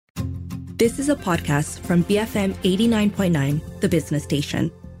This is a podcast from BFM 89.9, the business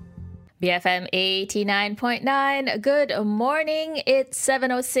station. BFM 89.9. Good morning. It's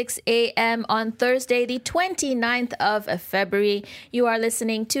 7:06 a.m. on Thursday, the 29th of February. You are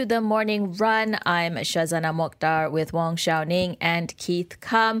listening to The Morning Run. I'm Shazana Mokhtar with Wong Xiaoning and Keith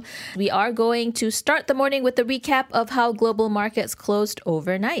Kam. We are going to start the morning with a recap of how global markets closed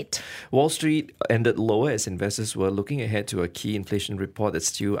overnight. Wall Street ended lower as investors were looking ahead to a key inflation report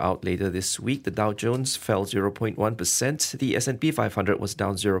that's due out later this week. The Dow Jones fell 0.1%. The S&P 500 was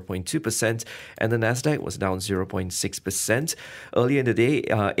down 0.2%. And the Nasdaq was down 0.6%. Earlier in the day,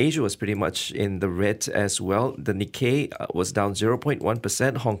 Asia was pretty much in the red as well. The Nikkei was down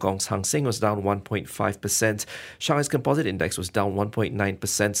 0.1%. Hong Kong's Hang Seng was down 1.5%. Shanghai's Composite Index was down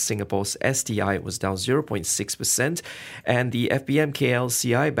 1.9%. Singapore's STI was down 0.6%. And the FBM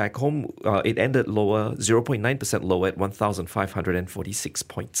KLCI back home, it ended lower, 0.9% lower at 1,546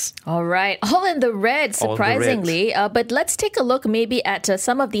 points. All right. All in the red, surprisingly. But let's take a look maybe at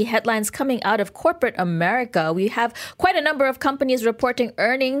some of the headlines coming out of corporate America. We have quite a number of companies reporting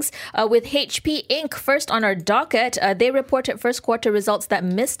earnings, with HP Inc. first on our docket. They reported first quarter results that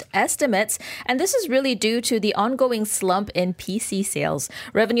missed estimates, and this is really due to the ongoing slump in PC sales.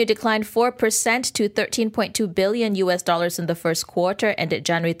 Revenue declined 4% to $13.2 billion in the first quarter, ended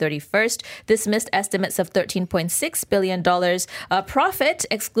January 31st. This missed estimates of $13.6 billion. Profit,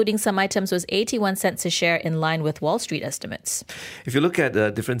 excluding some items, was 81 cents a share, in line with Wall Street estimates. If you look at the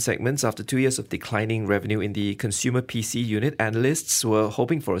different segments, after 2 years of declining revenue in the consumer PC unit, analysts were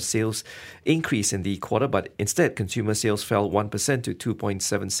hoping for a sales increase in the quarter, but instead consumer sales fell 1% to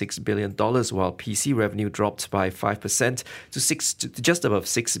 $2.76 billion, while PC revenue dropped by 5% to just above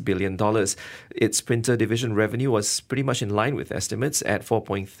 $6 billion. Its printer division revenue was pretty much in line with estimates at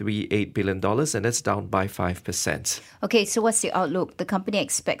 $4.38 billion, and that's down by 5%. Okay, so what's the outlook? The company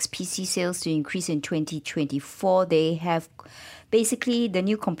expects PC sales to increase in 2024. They have basically, the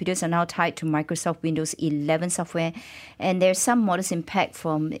new computers are now tied to Microsoft Windows 11 software, and there's some modest impact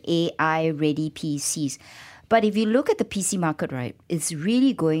from AI-ready PCs. But if you look at the PC market, right, it's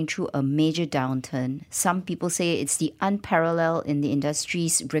really going through a major downturn. Some people say it's the unparalleled in the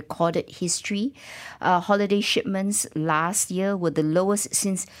industry's recorded history. Holiday shipments last year were the lowest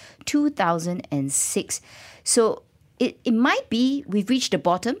since 2006. So it might be we've reached the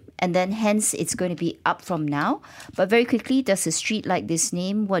bottom, and then hence it's going to be up from now. But very quickly, does the street like this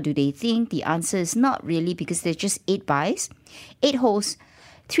name? What do they think? The answer is not really, because there's just 8 buys, 8 holds,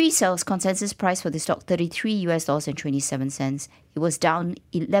 3 sells. Consensus price for the stock, $33.27. It was down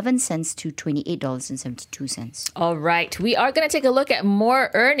 11 cents to $28.72. All right. We are going to take a look at more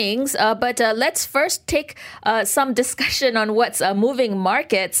earnings, but let's first take some discussion on what's moving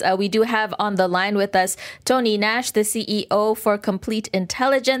markets. We do have on the line with us Tony Nash, the CEO for Complete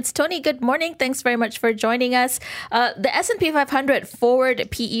Intelligence. Tony, good morning. Thanks very much for joining us. The S&P 500 forward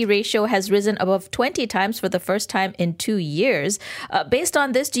PE ratio has risen above 20 times for the first time in 2 years. Based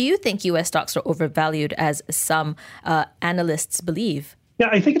on this, do you think U.S. stocks are overvalued, as some analysts believe? Yeah,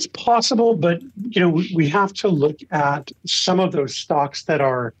 I think it's possible, but we have to look at some of those stocks that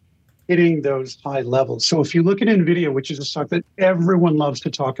are hitting those high levels. So if you look at NVIDIA, which is a stock that everyone loves to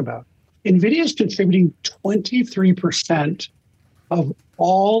talk about, NVIDIA is contributing 23% of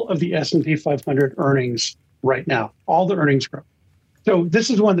all of the S&P 500 earnings right now, all the earnings growth. So this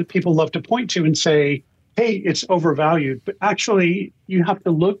is one that people love to point to and say, hey, it's overvalued. But actually, you have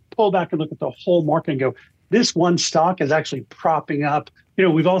to pull back and look at the whole market and go, this one stock is actually propping up.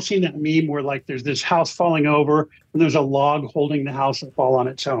 We've all seen that meme where there's this house falling over and there's a log holding the house that fall on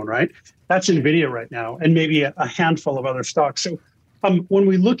its own, right? That's NVIDIA right now, and maybe a handful of other stocks. So when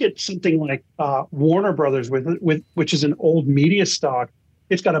we look at something like Warner Brothers, which is an old media stock,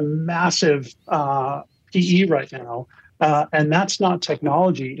 it's got a massive PE right now. And that's not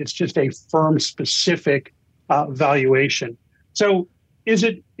technology. It's just a firm-specific valuation. So is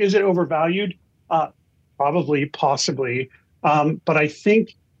it overvalued? Probably, possibly. But I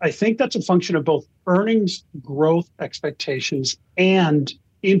think that's a function of both earnings growth expectations and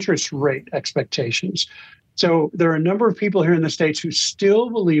interest rate expectations. So there are a number of people here in the States who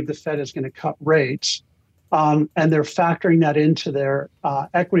still believe the Fed is going to cut rates, and they're factoring that into their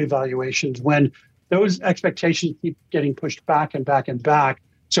equity valuations when those expectations keep getting pushed back and back and back.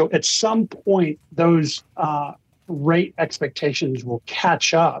 So at some point, those rate expectations will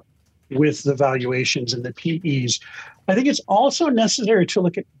catch up with the valuations and the PEs. I think it's also necessary to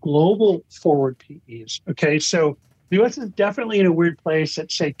look at global forward PEs. Okay, so the U.S. is definitely in a weird place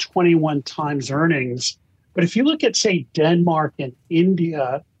at, say, 21 times earnings. But if you look at, say, Denmark and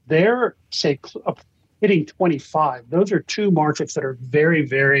India, they're, say, hitting 25. Those are two markets that are very,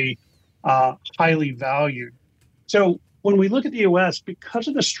 very highly valued. So when we look at the U.S., because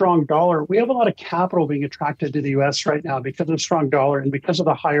of the strong dollar, we have a lot of capital being attracted to the U.S. right now because of the strong dollar and because of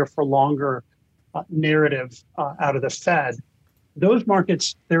the higher for longer narrative out of the Fed. Those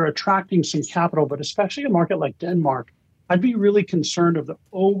markets, they're attracting some capital, but especially a market like Denmark, I'd be really concerned of the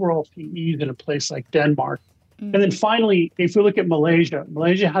overall PEs in a place like Denmark. And then finally, if we look at Malaysia,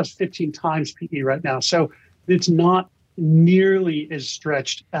 Malaysia has 15 times PE right now. So it's not nearly as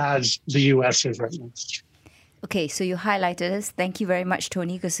stretched as the U.S. is right now. Okay, so you highlighted us. Thank you very much,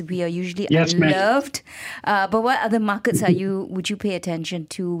 Tony, because we are usually Yes, unloved. But what other markets would you pay attention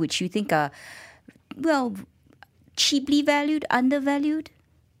to, which you think are, well, cheaply valued, undervalued?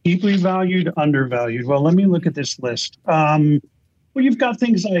 Cheaply valued, undervalued. Well, let me look at this list. Well, you've got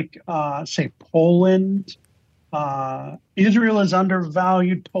things like, say, Poland. Israel is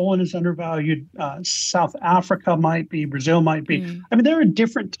undervalued. Poland is undervalued. South Africa might be. Brazil might be. I mean, there are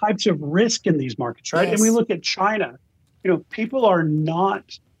different types of risk in these markets, right? Yes. And we look at China. People are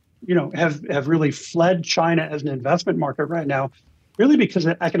not, have really fled China as an investment market right now, really because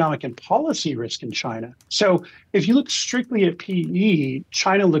of economic and policy risk in China. So if you look strictly at PE,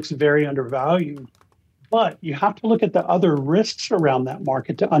 China looks very undervalued. But you have to look at the other risks around that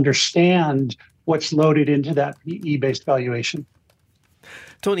market to understand what's loaded into that PE-based valuation.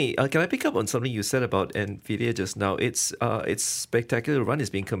 Tony, can I pick up on something you said about NVIDIA just now? Its spectacular run is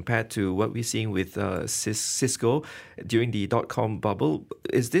being compared to what we're seeing with Cisco during the dot-com bubble.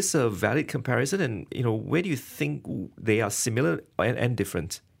 Is this a valid comparison? And where do you think they are similar and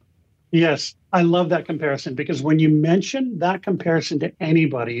different? Yes, I love that comparison because when you mention that comparison to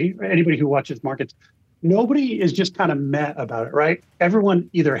anybody who watches markets, nobody is just kind of meh about it, right? Everyone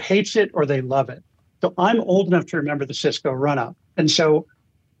either hates it or they love it. So I'm old enough to remember the Cisco run-up. And so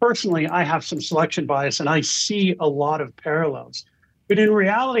personally, I have some selection bias and I see a lot of parallels. But in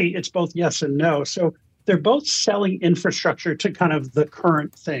reality, it's both yes and no. So they're both selling infrastructure to kind of the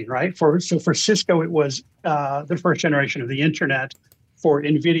current thing, right? For Cisco, it was the first generation of the internet. For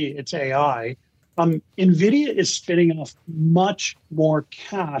NVIDIA, it's AI. NVIDIA is spinning off much more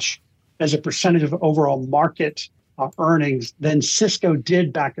cash as a percentage of overall market earnings than Cisco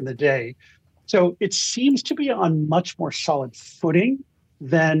did back in the day. So it seems to be on much more solid footing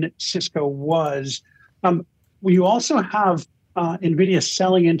than Cisco was. We also have NVIDIA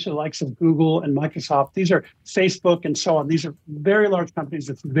selling into the likes of Google and Microsoft. These are Facebook and so on. These are very large companies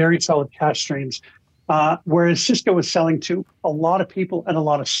with very solid cash streams. Whereas Cisco was selling to a lot of people and a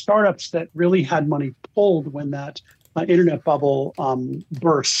lot of startups that really had money pulled when that internet bubble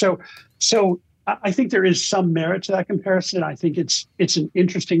burst. So I think there is some merit to that comparison. I think it's an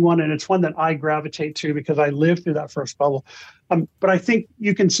interesting one, and it's one that I gravitate to because I lived through that first bubble. But I think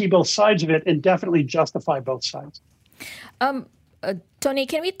you can see both sides of it and definitely justify both sides. Tony,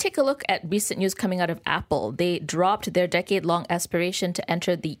 can we take a look at recent news coming out of Apple? They dropped their decade-long aspiration to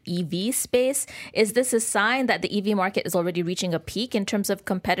enter the EV space. Is this a sign that the EV market is already reaching a peak in terms of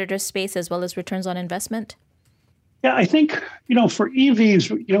competitor space as well as returns on investment? Yeah, I think, for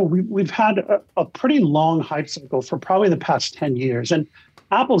EVs, we've had a pretty long hype cycle for probably the past 10 years. And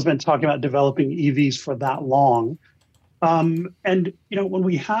Apple's been talking about developing EVs for that long. And when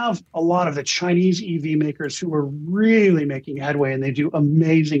we have a lot of the Chinese EV makers who are really making headway and they do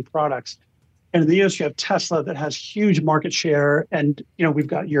amazing products, and in the US you have Tesla that has huge market share, and we've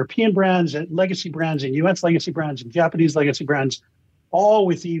got European brands and legacy brands and US legacy brands and Japanese legacy brands, all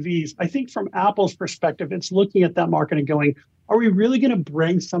with EVs. I think from Apple's perspective, it's looking at that market and going, are we really going to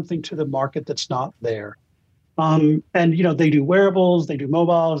bring something to the market that's not there? And they do wearables, they do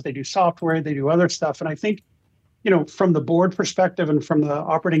mobiles, they do software, they do other stuff, and I think from the board perspective and from the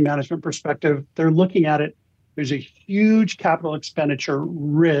operating management perspective, they're looking at it. There's a huge capital expenditure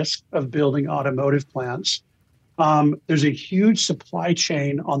risk of building automotive plants. There's a huge supply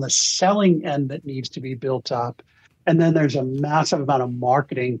chain on the selling end that needs to be built up. And then there's a massive amount of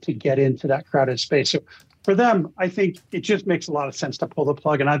marketing to get into that crowded space. So for them, I think it just makes a lot of sense to pull the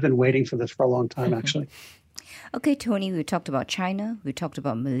plug. And I've been waiting for this for a long time, actually. Okay, Tony, we talked about China, we talked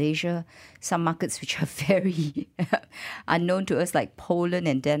about Malaysia, some markets which are very unknown to us like Poland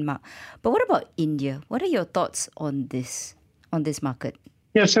and Denmark. But what about India? What are your thoughts on this market?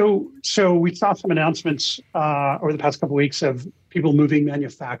 Yeah, so we saw some announcements over the past couple of weeks of people moving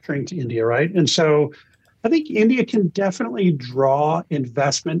manufacturing to India, right? And so I think India can definitely draw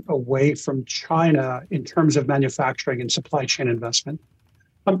investment away from China in terms of manufacturing and supply chain investment.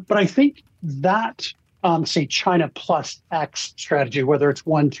 But I think that say China plus X strategy, whether it's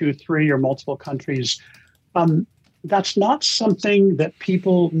 1, 2, 3, or multiple countries, that's not something that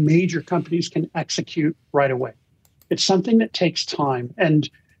major companies can execute right away. It's something that takes time. And,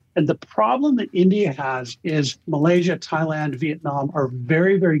 And the problem that India has is Malaysia, Thailand, Vietnam are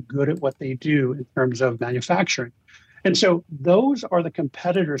very, very good at what they do in terms of manufacturing. And so those are the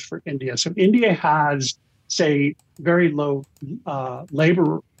competitors for India. So India has, say, very low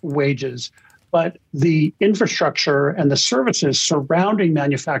labor wages, but the infrastructure and the services surrounding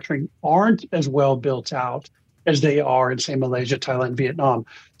manufacturing aren't as well built out as they are in, say, Malaysia, Thailand, Vietnam.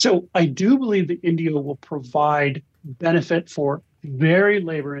 So I do believe that India will provide benefit for very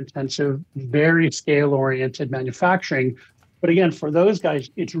labor-intensive, very scale-oriented manufacturing. But again, for those guys,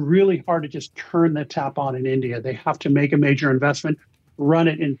 it's really hard to just turn the tap on in India. They have to make a major investment, run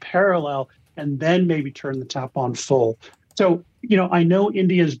it in parallel, and then maybe turn the tap on full. So, I know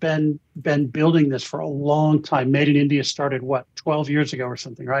India's been building this for a long time. Made in India started, 12 years ago or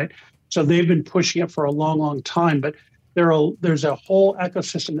something, right? So they've been pushing it for a long, long time. But there's a whole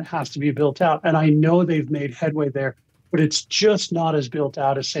ecosystem that has to be built out. And I know they've made headway there, but it's just not as built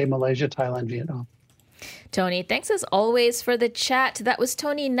out as, say, Malaysia, Thailand, Vietnam. Tony, thanks as always for the chat. That was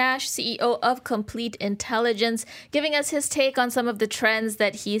Tony Nash, CEO of Complete Intelligence, giving us his take on some of the trends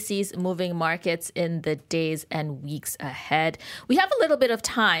that he sees moving markets in the days and weeks ahead. We have a little bit of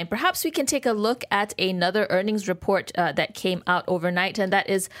time. Perhaps we can take a look at another earnings report that came out overnight, and that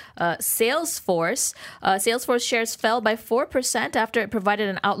is Salesforce. Salesforce shares fell by 4% after it provided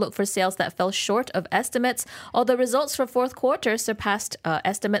an outlook for sales that fell short of estimates, although results for fourth quarter surpassed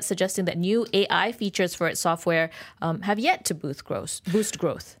estimates, suggesting that new AI features for its software have yet to boost growth.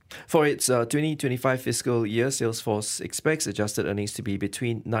 For its 2025 fiscal year, Salesforce expects adjusted earnings to be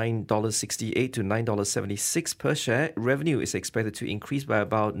between $9.68 to $9.76 per share. Revenue is expected to increase by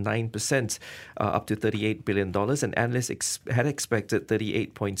about 9%, up to $38 billion, and analysts had expected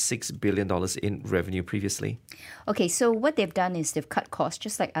 $38.6 billion in revenue previously. Okay, so what they've done is they've cut costs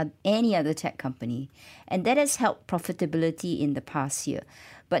just like any other tech company, and that has helped profitability in the past year.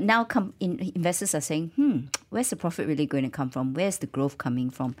 But now investors are saying, where's the profit really going to come from? Where's the growth coming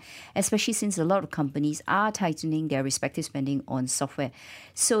from? Especially since a lot of companies are tightening their respective spending on software.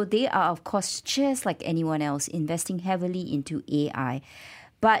 So they are, of course, just like anyone else, investing heavily into AI.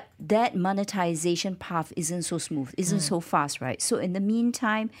 But that monetization path isn't so smooth, isn't so fast, right? So in the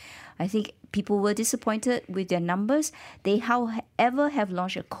meantime, I think people were disappointed with their numbers. They, however, have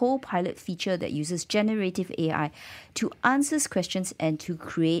launched a co-pilot feature that uses generative AI to answer questions and to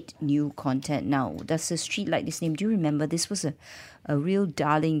create new content. Now, does the street like this name? Do you remember this was a real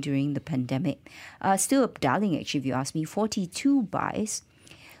darling during the pandemic? Still a darling, actually, if you ask me. 42 buys.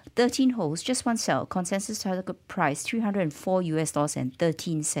 13 holds, just one sell. Consensus target price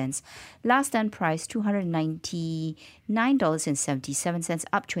 $304.13. Last done price $299.77,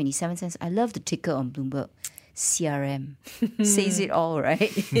 up 27 cents. I love the ticker on Bloomberg. CRM says it all,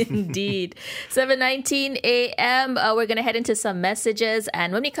 right? Indeed. 7:19 a.m. We're going to head into some messages,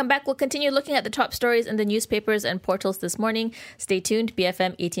 and when we come back, we'll continue looking at the top stories in the newspapers and portals this morning. Stay tuned.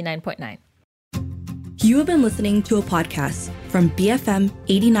 BFM 89.9. You have been listening to a podcast from BFM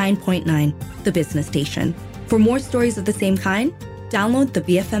 89.9, the business station. For more stories of the same kind, download the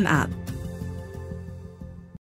BFM app.